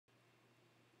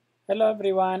Hello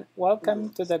everyone,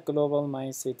 welcome to the Global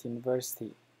Mindset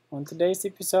University. On today's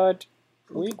episode,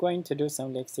 we're going to do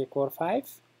some Lexia Core 5.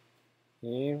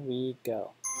 Here we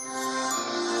go.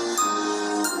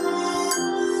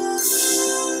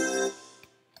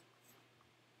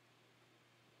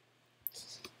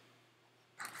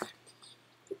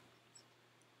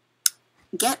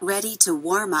 Get ready to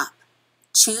warm up.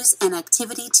 Choose an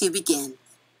activity to begin.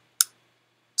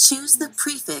 Choose the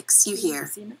prefix you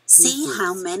hear. See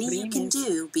how many you can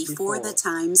do before the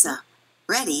time's up.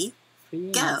 Ready?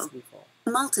 Go.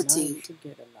 Multitude.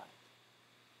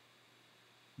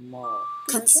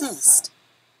 Consist.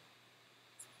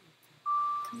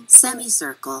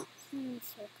 Semicircle.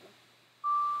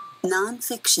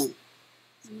 Non-fiction.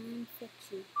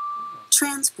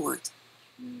 Transport.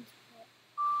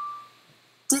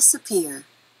 Disappear.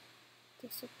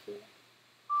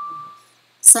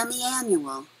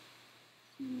 Semi-annual.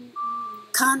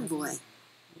 Convoy.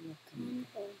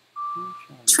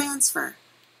 Transfer.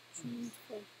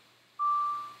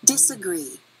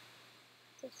 Disagree.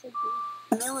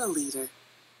 Milliliter.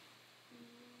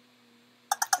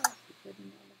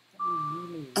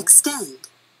 Extend.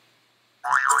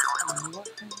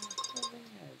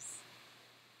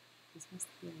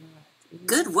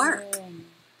 Good work.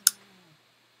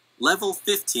 Level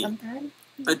 15,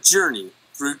 A Journey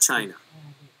Through China.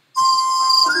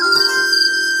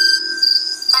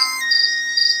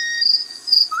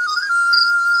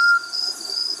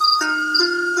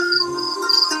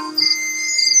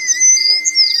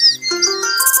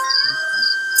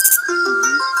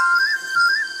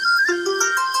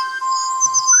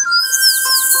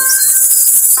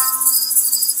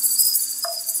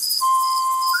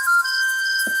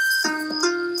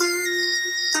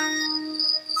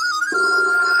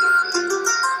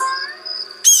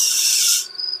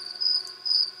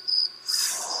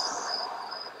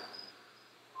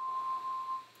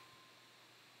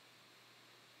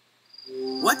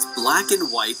 What's black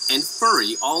and white and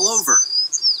furry all over?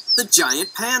 The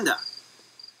giant panda.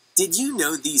 Did you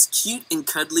know these cute and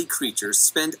cuddly creatures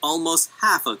spend almost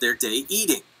half of their day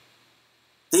eating?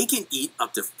 They can eat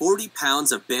up to 40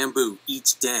 pounds of bamboo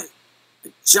each day. A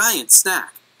giant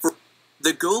snack for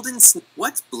the golden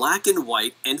What's black and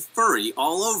white and furry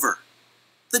all over?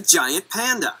 The giant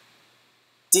panda.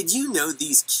 Did you know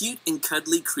these cute and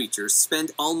cuddly creatures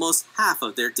spend almost half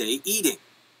of their day eating?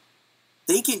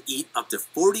 They can eat up to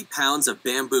 40 pounds of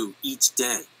bamboo each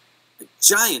day. A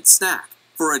giant snack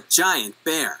for a giant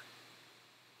bear.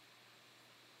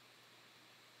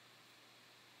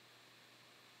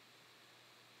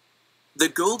 The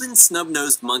golden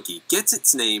snub-nosed monkey gets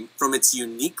its name from its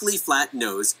uniquely flat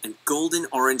nose and golden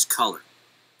orange color.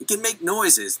 It can make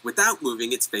noises without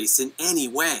moving its face in any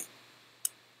way.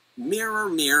 Mirror,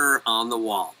 mirror on the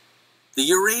wall. The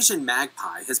Eurasian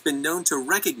magpie has been known to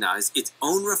recognize its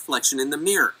own reflection in the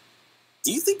mirror.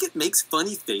 Do you think it makes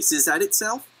funny faces at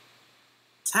itself?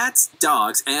 Cats,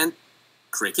 dogs, and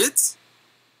crickets?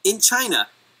 In China,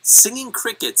 singing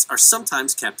crickets are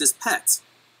sometimes kept as pets.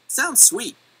 Sounds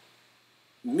sweet.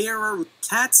 Mirror,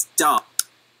 cats, dog.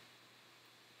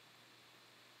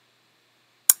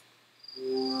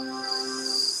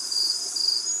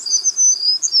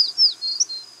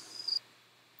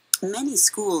 Many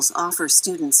schools offer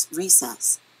students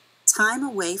recess, time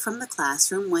away from the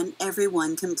classroom when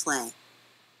everyone can play.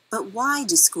 But why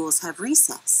do schools have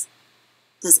recess?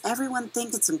 Does everyone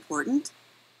think it's important?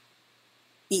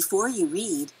 Before you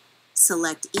read,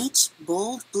 select each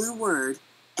bold blue word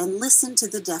and listen to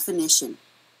the definition.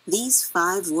 These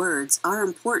 5 words are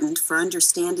important for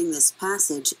understanding this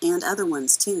passage and other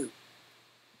ones too.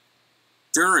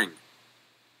 During.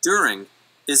 During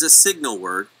is a signal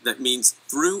word that means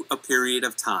through a period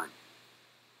of time.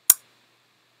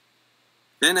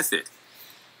 Benefit.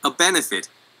 A benefit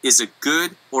is a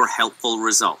good or helpful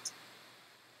result.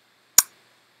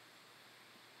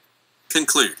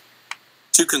 Conclude.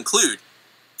 To conclude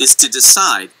is to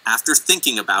decide after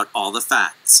thinking about all the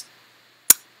facts.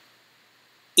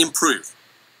 Improve.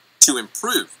 To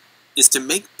improve is to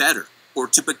make better or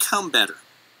to become better.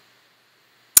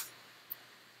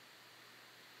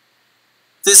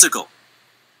 Physical.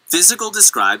 Physical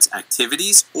describes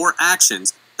activities or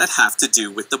actions that have to do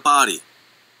with the body.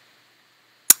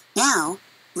 Now,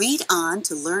 read on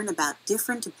to learn about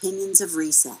different opinions of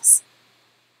recess.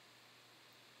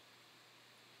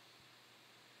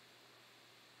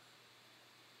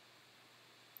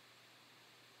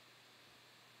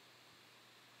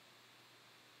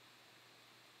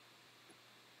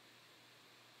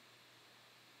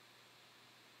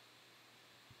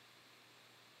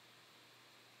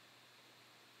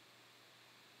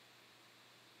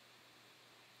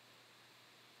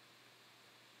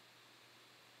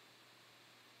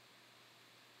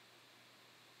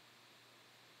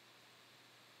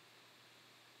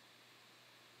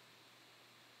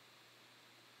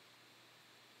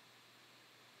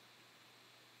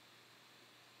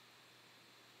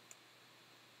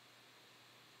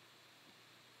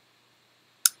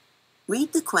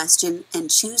 Read the question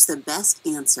and choose the best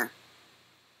answer.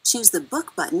 Choose the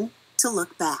book button to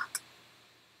look back.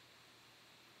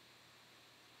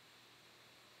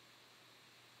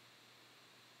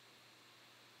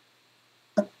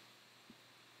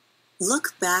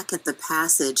 Look back at the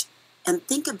passage and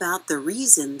think about the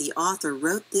reason the author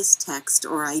wrote this text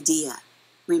or idea.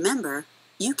 Remember,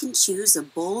 you can choose a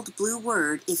bold blue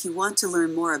word if you want to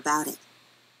learn more about it.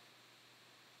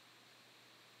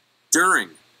 During.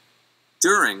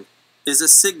 During is a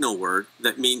signal word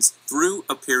that means through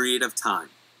a period of time.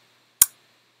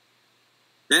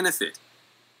 Benefit.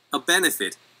 A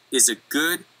benefit is a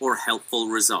good or helpful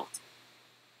result.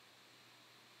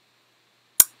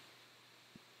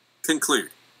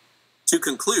 Conclude. To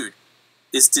conclude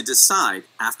is to decide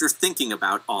after thinking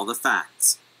about all the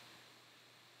facts.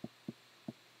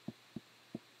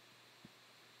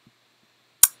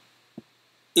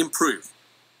 Improve.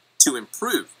 To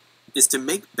improve is to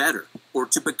make better or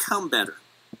to become better.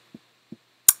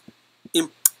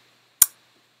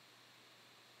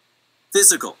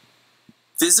 Physical.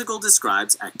 Physical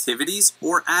describes activities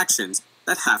or actions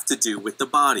that have to do with the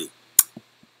body.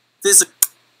 Physical.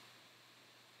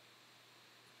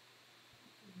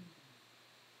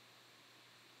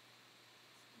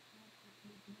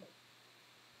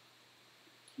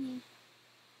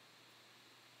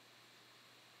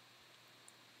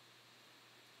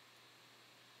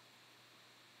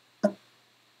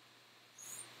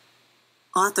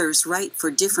 Authors write for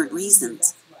different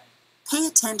reasons. Pay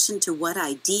attention to what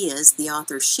ideas the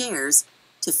author shares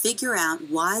to figure out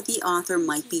why the author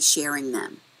might be sharing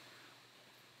them.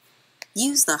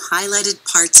 Use the highlighted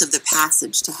parts of the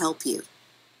passage to help you.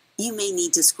 You may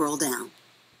need to scroll down.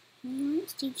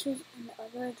 Parents, teachers, and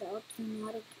other adults do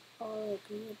not all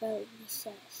agree about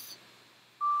recess.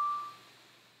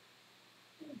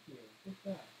 Thank you. Good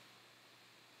job.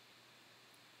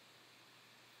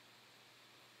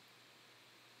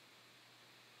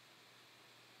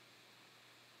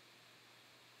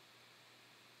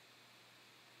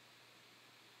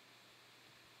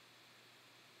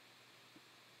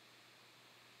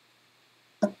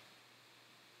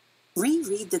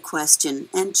 Reread the question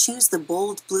and choose the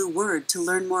bold blue word to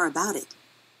learn more about it.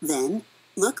 Then,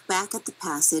 look back at the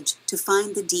passage to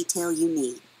find the detail you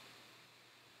need.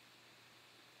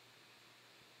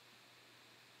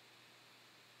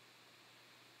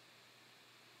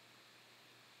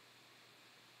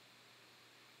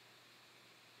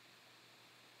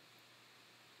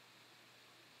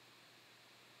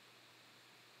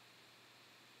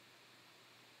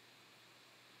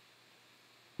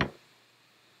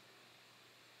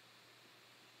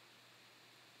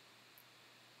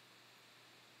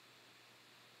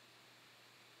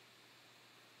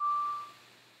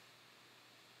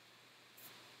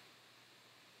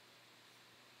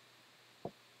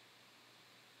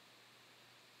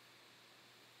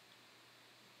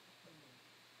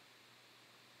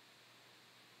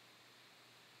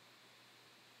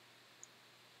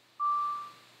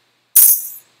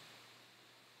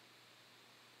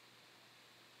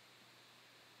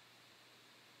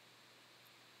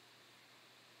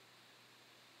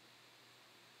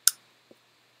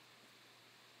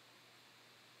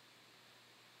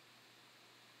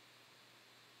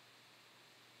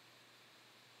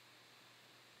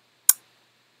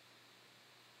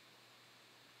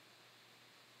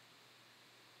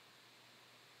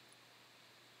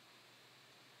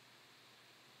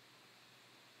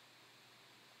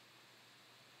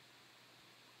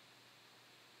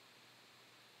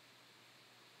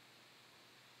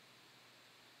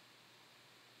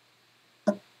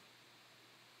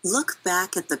 Look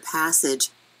back at the passage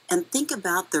and think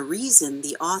about the reason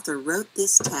the author wrote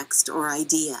this text or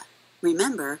idea.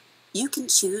 Remember, you can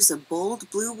choose a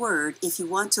bold blue word if you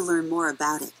want to learn more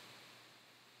about it.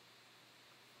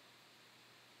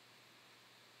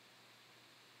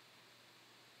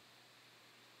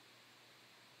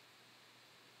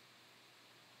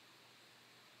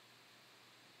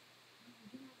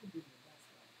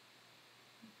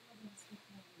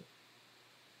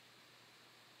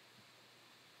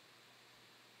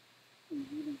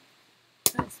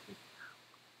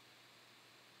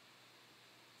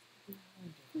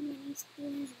 Many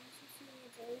students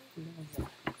enjoy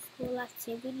school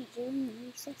activity during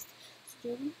recess.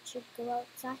 Students should go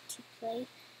outside to play.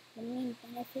 The main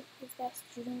benefit is that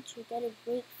students should get a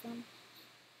break from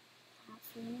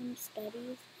classroom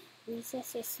studies.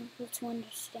 Recess is simple to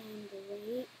understand,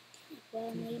 right?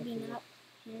 Well, maybe not.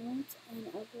 Parents and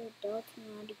other adults do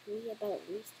not agree about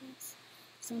recess.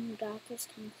 Some doctors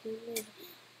concluded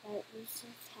that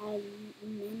recess has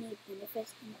many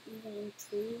benefits and even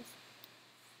improves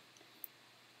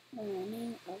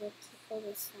learning, other people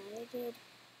decided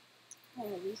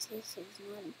recess is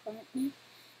not important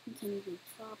and can be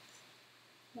dropped.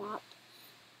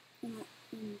 And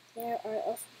there are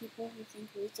also people who think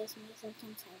recess may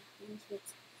sometimes have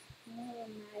benefits. However,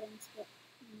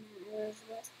 matters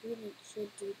what students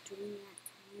should do during that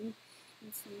time.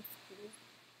 In some schools,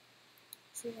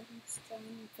 students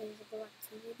join physical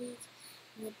activities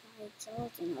made by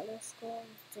adults. In other schools,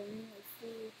 students are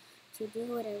free to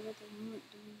do whatever they want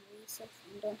during recess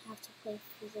and don't have to play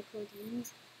physical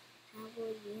games. How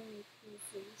will you improve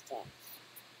recess?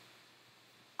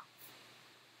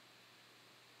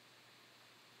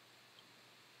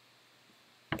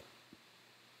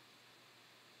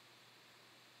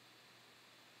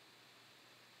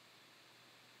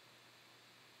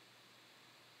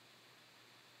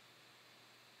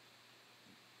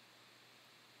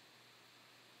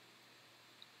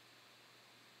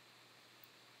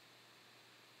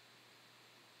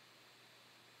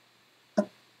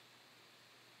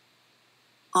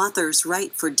 Authors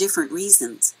write for different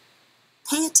reasons.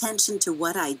 Pay attention to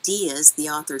what ideas the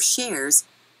author shares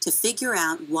to figure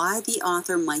out why the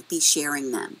author might be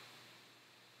sharing them.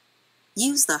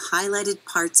 Use the highlighted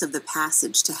parts of the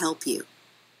passage to help you.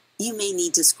 You may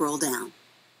need to scroll down.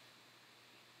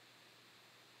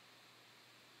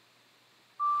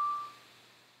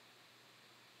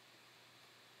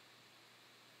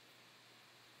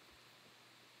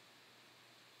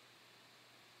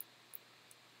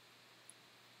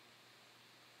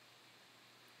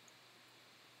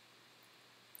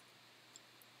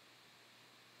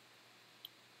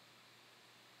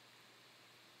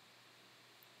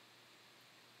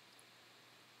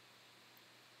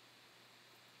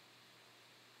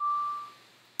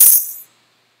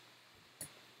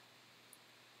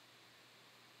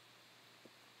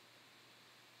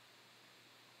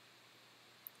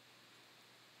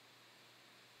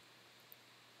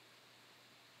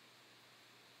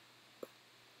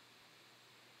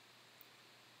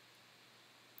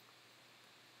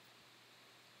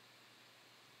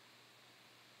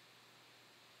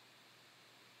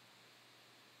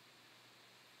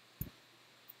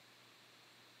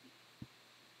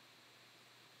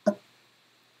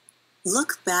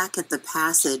 Look back at the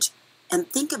passage and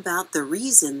think about the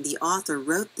reason the author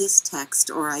wrote this text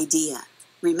or idea.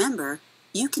 Remember,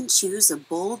 you can choose a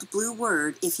bold blue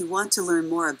word if you want to learn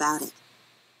more about it.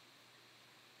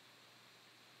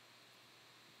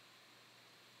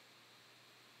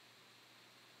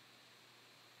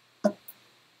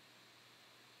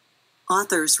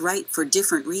 Authors write for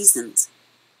different reasons.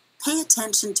 Pay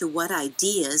attention to what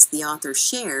ideas the author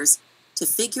shares to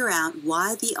figure out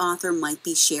why the author might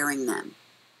be sharing them.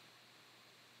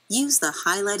 Use the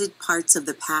highlighted parts of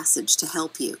the passage to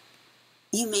help you.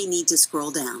 You may need to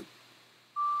scroll down.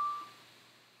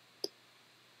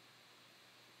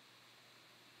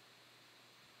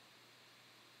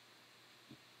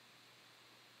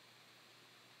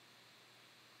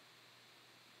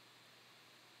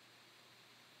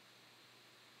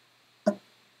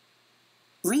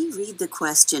 Reread the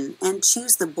question and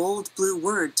choose the bold blue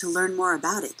word to learn more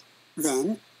about it.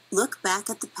 Then, look back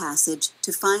at the passage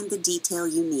to find the detail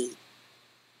you need.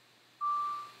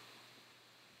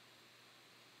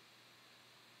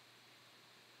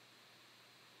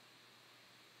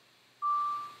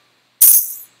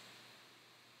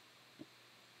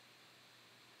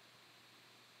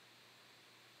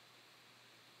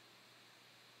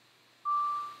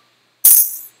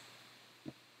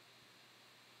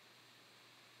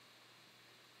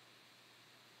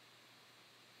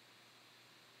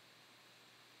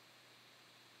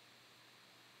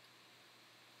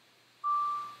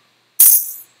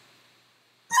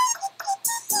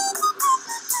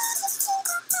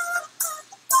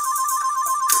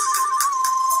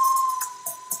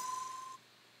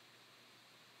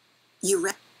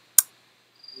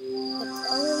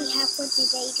 That's all we have for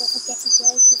today. Don't forget to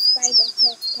like, subscribe, and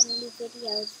share to new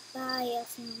videos. Bye. I'll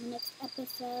see you in the next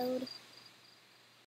episode.